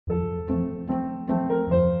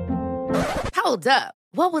Hold up.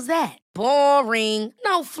 What was that? Boring.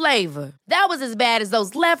 No flavor. That was as bad as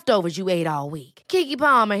those leftovers you ate all week. Keke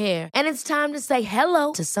Palmer here, and it's time to say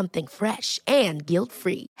hello to something fresh and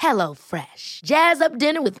guilt-free. Hello Fresh. Jazz up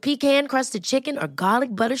dinner with pecan-crusted chicken or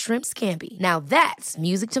garlic butter shrimp scampi. Now that's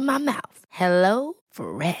music to my mouth. Hello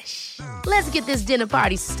Fresh. Let's get this dinner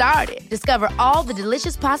party started. Discover all the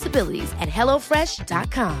delicious possibilities at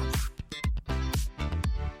hellofresh.com.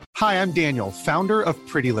 Hi, I'm Daniel, founder of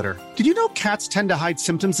Pretty Litter. Did you know cats tend to hide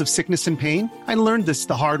symptoms of sickness and pain? I learned this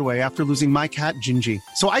the hard way after losing my cat, Gingy.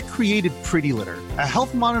 So I created Pretty Litter, a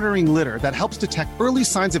health monitoring litter that helps detect early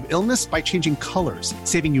signs of illness by changing colors,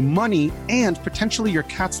 saving you money and potentially your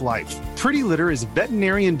cat's life. Pretty Litter is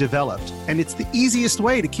veterinarian developed, and it's the easiest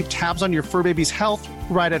way to keep tabs on your fur baby's health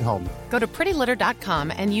right at home. Go to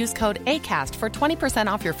prettylitter.com and use code ACAST for 20%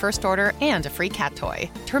 off your first order and a free cat toy.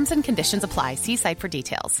 Terms and conditions apply. See site for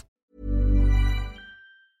details.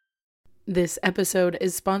 This episode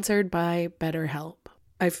is sponsored by BetterHelp.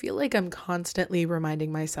 I feel like I'm constantly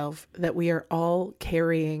reminding myself that we are all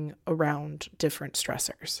carrying around different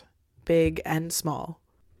stressors, big and small.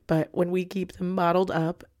 But when we keep them bottled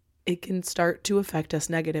up, it can start to affect us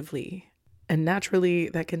negatively. And naturally,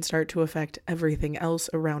 that can start to affect everything else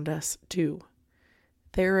around us too.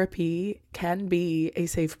 Therapy can be a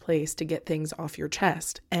safe place to get things off your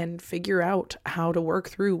chest and figure out how to work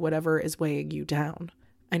through whatever is weighing you down.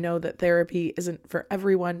 I know that therapy isn't for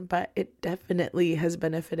everyone, but it definitely has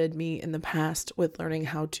benefited me in the past with learning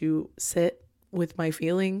how to sit with my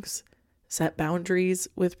feelings, set boundaries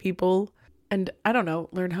with people, and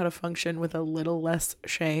learn how to function with a little less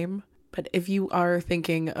shame. But if you are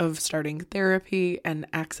thinking of starting therapy and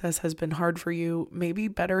access has been hard for you, maybe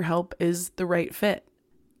BetterHelp is the right fit.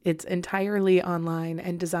 It's entirely online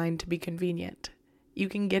and designed to be convenient. You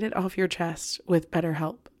can get it off your chest with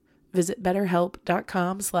BetterHelp. Visit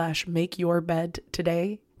betterhelp.com/makeyourbed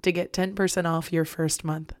today to get 10% off your first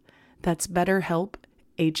month. That's BetterHelp,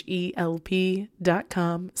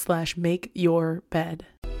 HELP.com/makeyourbed.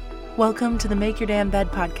 Welcome to the Make Your Damn Bed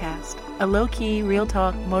podcast, a low-key,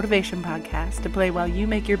 real-talk motivation podcast to play while you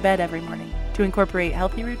make your bed every morning to incorporate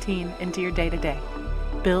healthy routine into your day-to-day.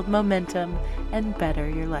 Build momentum and better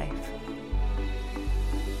your life.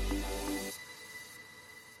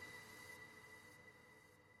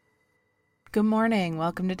 Good morning.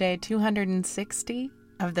 Welcome to day 260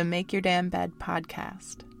 of the Make Your Damn Bed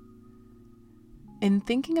podcast. In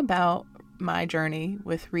thinking about my journey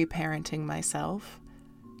with reparenting myself,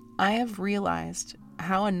 I have realized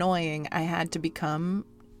how annoying I had to become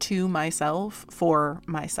to myself for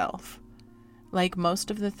myself. Like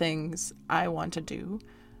most of the things I want to do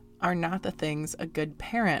are not the things a good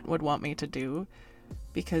parent would want me to do,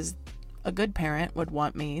 because a good parent would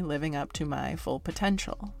want me living up to my full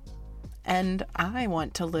potential. And I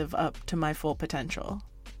want to live up to my full potential,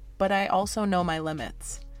 but I also know my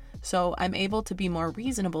limits. So I'm able to be more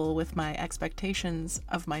reasonable with my expectations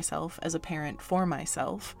of myself as a parent for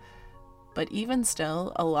myself. But even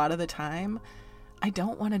still, a lot of the time, I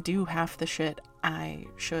don't want to do half the shit I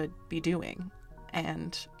should be doing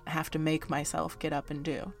and have to make myself get up and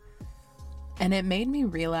do. And it made me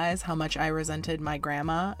realize how much I resented my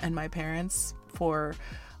grandma and my parents for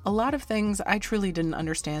a lot of things I truly didn't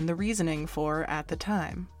understand the reasoning for at the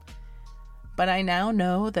time. But I now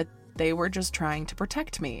know that they were just trying to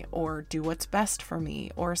protect me or do what's best for me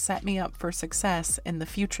or set me up for success in the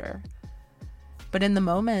future. But in the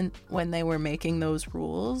moment when they were making those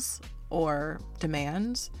rules or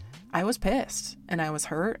demands, I was pissed and I was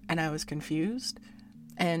hurt and I was confused.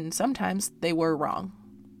 And sometimes they were wrong,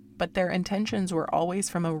 but their intentions were always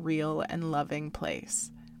from a real and loving place.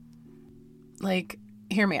 Like,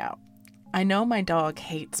 hear me out. I know my dog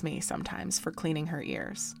hates me sometimes for cleaning her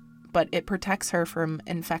ears, but it protects her from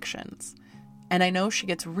infections. And I know she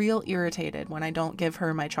gets real irritated when I don't give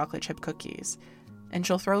her my chocolate chip cookies, and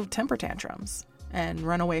she'll throw temper tantrums and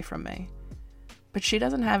run away from me. But she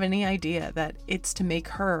doesn't have any idea that it's to make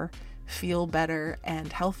her feel better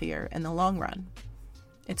and healthier in the long run.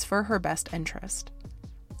 It's for her best interest.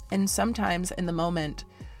 And sometimes in the moment,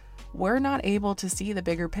 we're not able to see the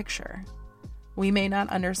bigger picture. We may not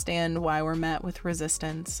understand why we're met with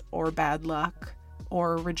resistance or bad luck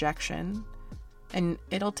or rejection, and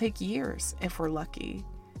it'll take years, if we're lucky,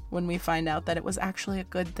 when we find out that it was actually a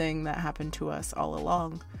good thing that happened to us all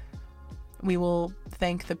along. We will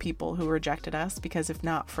thank the people who rejected us, because if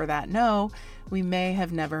not for that no, we may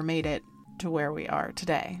have never made it to where we are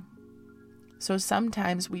today. So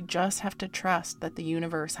sometimes we just have to trust that the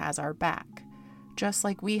universe has our back, just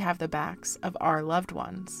like we have the backs of our loved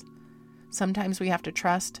ones. Sometimes we have to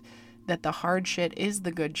trust that the hard shit is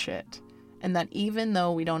the good shit, And that even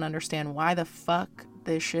though we don't understand why the fuck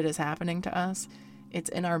this shit is happening to us, it's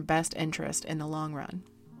in our best interest in the long run.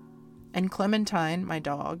 And Clementine, my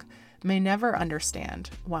dog, may never understand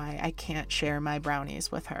why I can't share my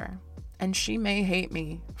brownies with her. And she may hate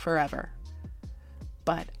me forever.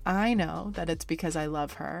 But I know that it's because I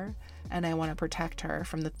love her and I want to protect her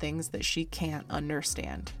from the things that she can't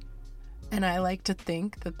understand. And I like to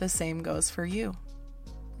think that the same goes for you.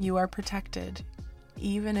 You are protected,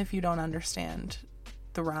 even if you don't understand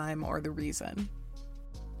the rhyme or the reason.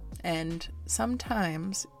 And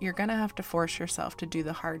sometimes you're going to have to force yourself to do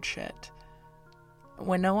the hard shit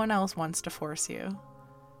when no one else wants to force you,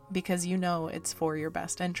 because you know it's for your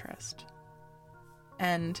best interest.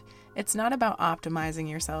 And it's not about optimizing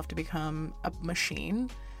yourself to become a machine,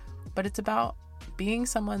 but it's about being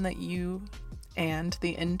someone that you and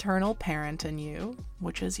the internal parent in you,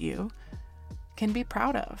 which is you, can be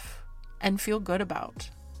proud of and feel good about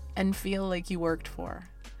and feel like you worked for.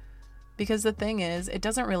 Because the thing is, it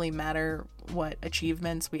doesn't really matter what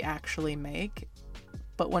achievements we actually make,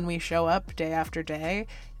 but when we show up day after day,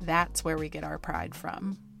 that's where we get our pride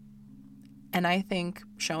from. And I think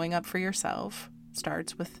showing up for yourself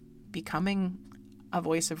starts with becoming a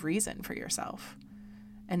voice of reason for yourself.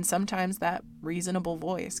 And sometimes that reasonable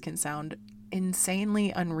voice can sound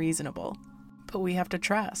insanely unreasonable, but we have to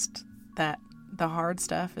trust that the hard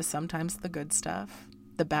stuff is sometimes the good stuff.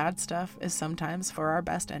 The bad stuff is sometimes for our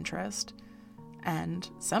best interest. And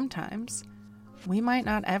sometimes we might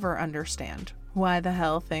not ever understand why the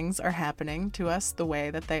hell things are happening to us the way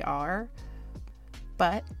that they are.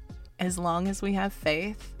 But as long as we have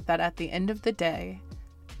faith that at the end of the day,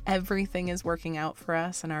 everything is working out for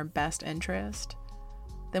us in our best interest,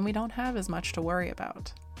 then we don't have as much to worry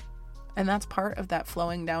about. And that's part of that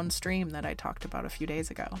flowing downstream that I talked about a few days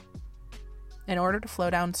ago. In order to flow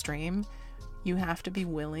downstream, you have to be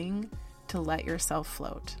willing to let yourself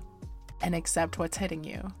float and accept what's hitting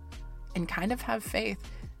you and kind of have faith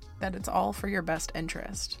that it's all for your best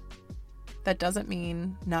interest. That doesn't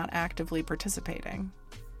mean not actively participating,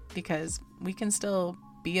 because we can still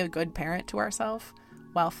be a good parent to ourselves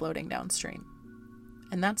while floating downstream.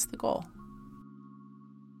 And that's the goal.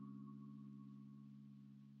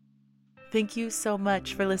 Thank you so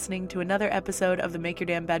much for listening to another episode of the Make Your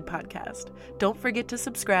Damn Bed podcast. Don't forget to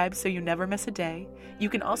subscribe so you never miss a day. You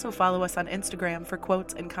can also follow us on Instagram for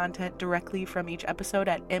quotes and content directly from each episode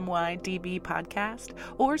at MYDB Podcast,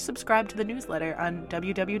 or subscribe to the newsletter on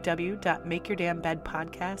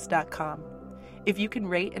www.makeyourdamnbedpodcast.com. If you can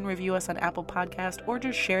rate and review us on Apple Podcast, or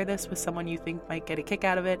just share this with someone you think might get a kick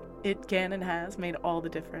out of it, it can and has made all the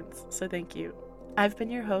difference. So thank you. I've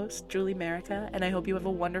been your host, Julie Merica, and I hope you have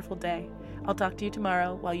a wonderful day. I'll talk to you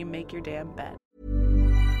tomorrow while you make your damn bed.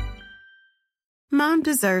 Mom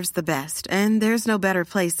deserves the best, and there's no better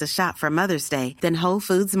place to shop for Mother's Day than Whole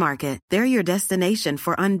Foods Market. They're your destination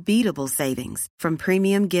for unbeatable savings, from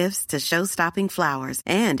premium gifts to show-stopping flowers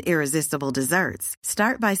and irresistible desserts.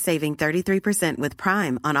 Start by saving 33% with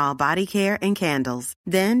Prime on all body care and candles.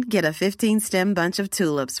 Then get a 15-stem bunch of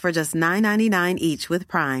tulips for just $9.99 each with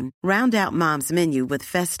Prime. Round out Mom's menu with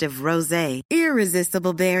festive rosé,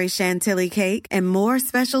 irresistible berry chantilly cake, and more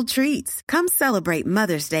special treats. Come celebrate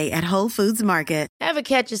Mother's Day at Whole Foods Market. Ever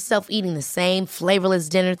catch yourself eating the same flavorless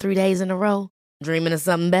dinner 3 days in a row? Dreaming of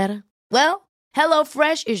something better? Well,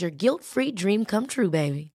 HelloFresh is your guilt-free dream come true,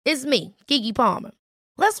 baby. It's me, Keke Palmer.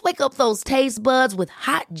 Let's wake up those taste buds with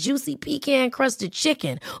hot, juicy pecan-crusted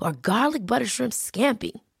chicken or garlic butter shrimp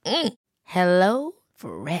scampi.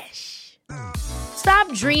 HelloFresh.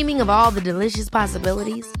 Stop dreaming of all the delicious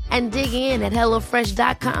possibilities and dig in at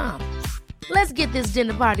HelloFresh.com. Let's get this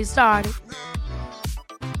dinner party started.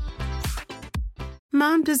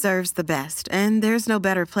 Mom deserves the best, and there's no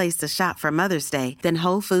better place to shop for Mother's Day than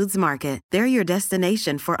Whole Foods Market. They're your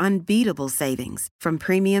destination for unbeatable savings, from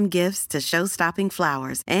premium gifts to show-stopping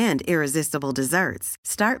flowers and irresistible desserts.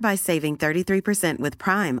 Start by saving 33% with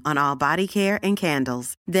Prime on all body care and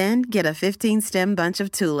candles. Then get a 15-stem bunch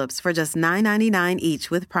of tulips for just $9.99 each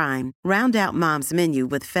with Prime. Round out Mom's menu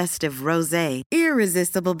with festive rosé,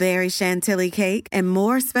 irresistible berry chantilly cake, and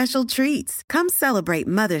more special treats. Come celebrate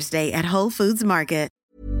Mother's Day at Whole Foods Market.